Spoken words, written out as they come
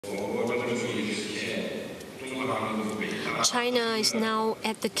China is now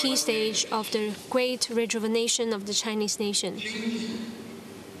at the key stage of the great rejuvenation of the Chinese nation.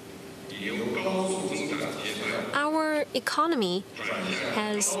 Our economy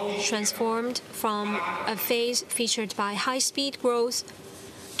has transformed from a phase featured by high-speed growth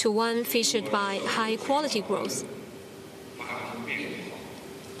to one featured by high-quality growth.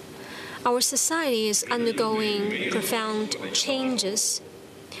 Our society is undergoing profound changes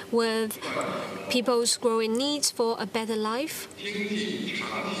with people's growing needs for a better life,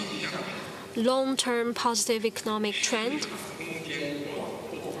 long-term positive economic trend,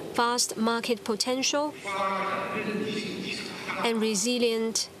 vast market potential, and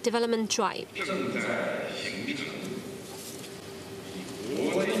resilient development drive.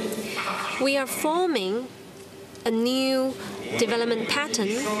 We are forming a new development pattern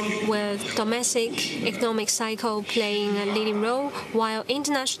with domestic economic cycle playing a leading role, while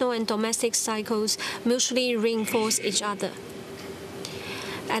international and domestic cycles mutually reinforce each other.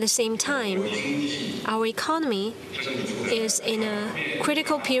 At the same time, our economy is in a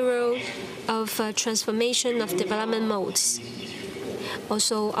critical period of transformation of development modes,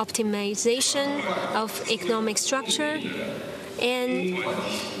 also optimization of economic structure, and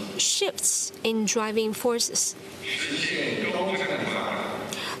shifts in driving forces.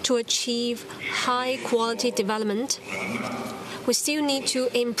 To achieve high-quality development, we still need to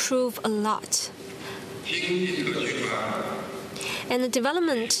improve a lot. And the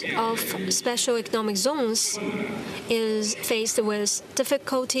development of special economic zones is faced with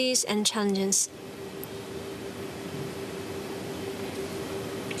difficulties and challenges.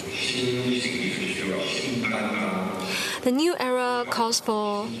 The new era calls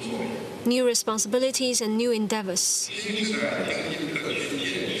for new responsibilities and new endeavors.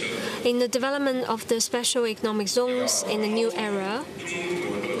 In the development of the special economic zones in the new era,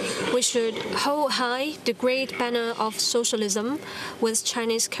 we should hold high the great banner of socialism with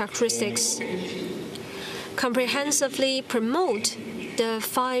Chinese characteristics, comprehensively promote the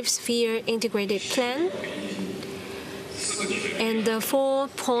five-sphere integrated plan and the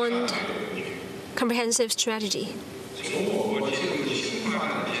four-point comprehensive strategy.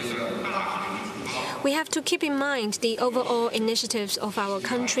 We have to keep in mind the overall initiatives of our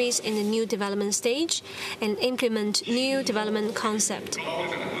countries in the new development stage and implement new development concept.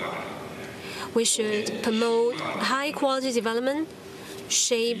 We should promote high-quality development,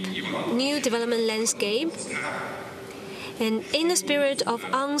 shape new development landscape, and in the spirit of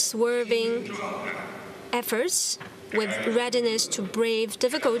unswerving efforts, with readiness to brave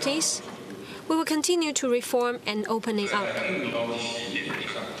difficulties, we will continue to reform and opening up.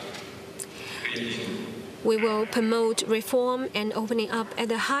 We will promote reform and opening up at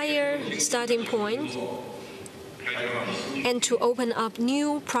a higher starting point and to open up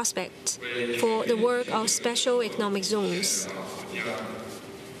new prospects for the work of special economic zones.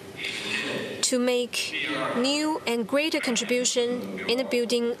 To make new and greater contribution in the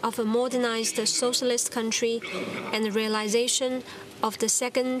building of a modernized socialist country and the realization of the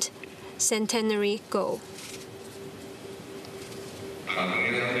second centenary goal.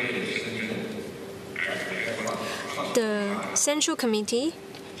 The Central Committee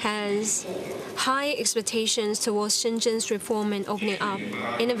has high expectations towards Shenzhen's reform and opening up,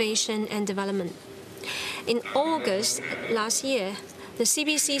 innovation and development. In August last year, the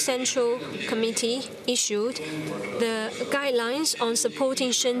CPC Central Committee issued the guidelines on supporting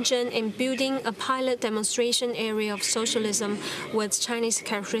Shenzhen in building a pilot demonstration area of socialism with Chinese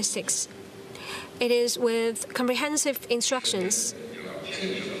characteristics. It is with comprehensive instructions.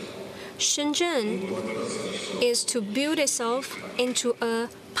 Shenzhen is to build itself into a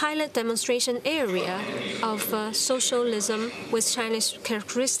pilot demonstration area of socialism with Chinese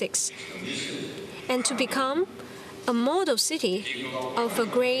characteristics, and to become a model city of a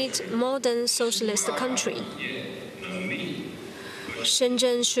great modern socialist country.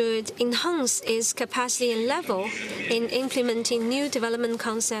 Shenzhen should enhance its capacity and level in implementing new development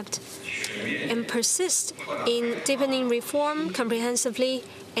concepts and persist in deepening reform comprehensively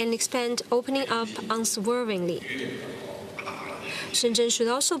and expand opening up unswervingly. Shenzhen should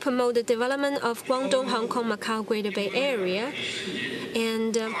also promote the development of Guangdong, Hong Kong, Macau, Greater Bay Area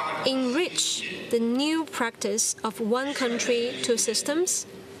and enrich the new practice of one country, two systems.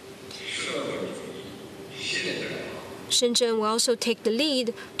 Shenzhen will also take the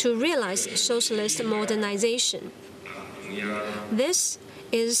lead to realize socialist modernization. This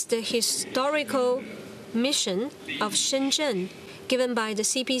is the historical mission of Shenzhen given by the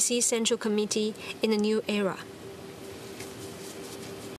CPC Central Committee in the new era.